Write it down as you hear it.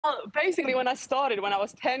Well, basically, when I started, when I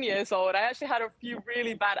was 10 years old, I actually had a few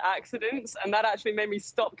really bad accidents, and that actually made me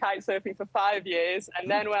stop kite surfing for 5 years. And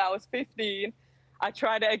then when I was 15, I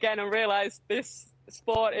tried it again and realized this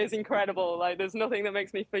sport is incredible. Like, there's nothing that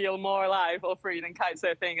makes me feel more alive or free than kite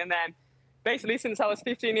surfing. And then basically, since I was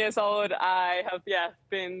 15 years old, I have,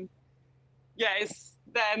 it's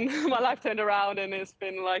then my life turned around and it's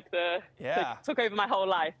been like took over my whole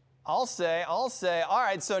life. I'll say. All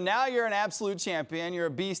right, so now you're an absolute champion. You're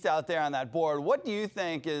a beast out there on that board. What do you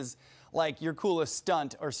think is like your coolest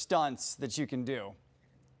stunt or stunts that you can do?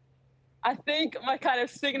 I think my kind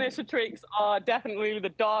of signature tricks are definitely the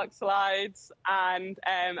dark slides and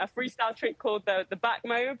a freestyle trick called the back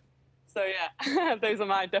mobe. So yeah, those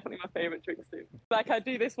are definitely my favorite tricks too. Like I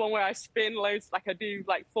do this one where I spin loads, like I do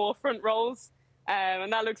like 4 front rolls.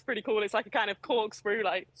 And that looks pretty cool. It's like a kind of corkscrew,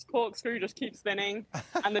 just keeps spinning.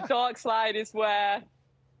 And the dark slide is where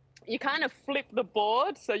you kind of flip the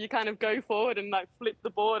board. So you kind of go forward and like flip the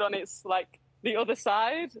board on its like the other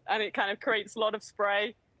side, and it kind of creates a lot of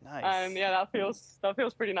spray. Nice. Yeah, that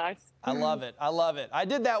feels pretty nice. I love it. I love it. I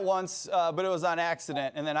did that once, but it was on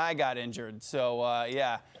accident, and then I got injured. So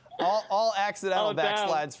yeah. All accidental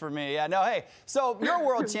backslides for me. Yeah, no, hey, so you're a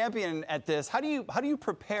world champion at this. How do you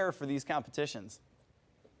prepare for these competitions?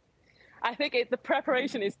 I think the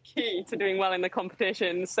preparation is key to doing well in the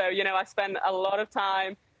competition. So, I spend a lot of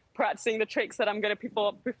time practicing the tricks that I'm going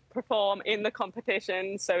to perform in the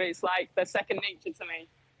competition. So it's like the second nature to me.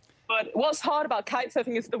 But what's hard about kite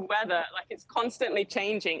surfing is the weather. Like, it's constantly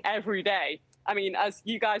changing every day. I mean, as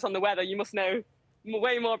you guys on the weather, you must know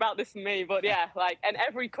way more about this than me, but yeah, and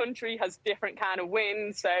every country has different kind of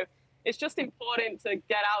winds, so it's just important to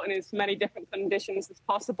get out in as many different conditions as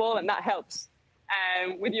possible, and that helps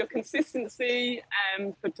with your consistency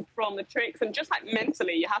to perform the tricks. And just like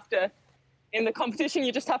mentally, you have to, in the competition,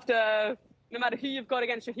 you just have to, no matter who you've got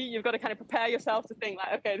against your heat, you've got to kind of prepare yourself to think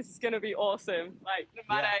like, okay, this is going to be awesome. Like, no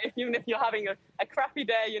matter, even if you're having a crappy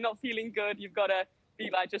day, you're not feeling good, you've got to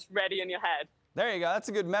be like just ready in your head. There you go. That's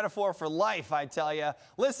a good metaphor for life, I tell you.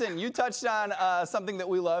 Listen, you touched on something that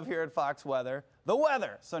we love here at Fox Weather, the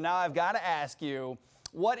weather. So now I've got to ask you,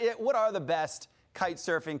 what are the best kite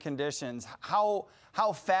surfing conditions? How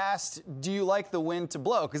fast do you like the wind to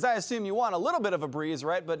blow? Because I assume you want a little bit of a breeze,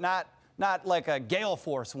 right? But not like a gale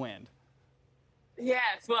force wind.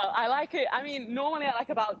 Yes, well, I like it. I mean, normally I like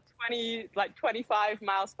about 25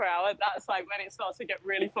 miles per hour. That's like when it starts to get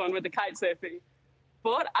really fun with the kite surfing.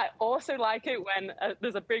 But I also like it when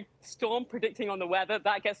there's a big storm predicting on the weather.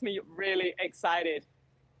 That gets me really excited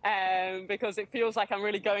because it feels like I'm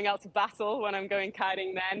really going out to battle when I'm going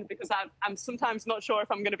kiting then, because I'm sometimes not sure if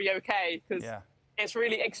I'm going to be okay because it's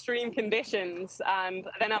really extreme conditions. And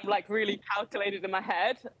then I'm like really calculated in my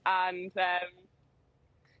head. And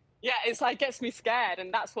it's like gets me scared.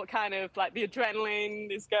 And that's what kind of like the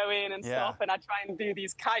adrenaline is going and stuff. And I try and do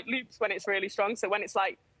these kite loops when it's really strong. So when it's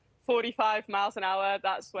like 45 miles an hour,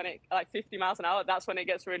 that's when it, like 50 miles an hour, that's when it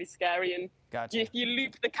gets really scary. And if you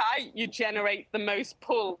loop the kite, you generate the most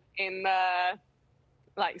pull in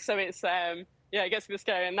so it's, it gets really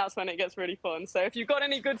scary, and that's when it gets really fun. So if you've got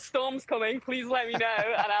any good storms coming, please let me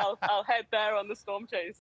know, and I'll head there on the storm chase.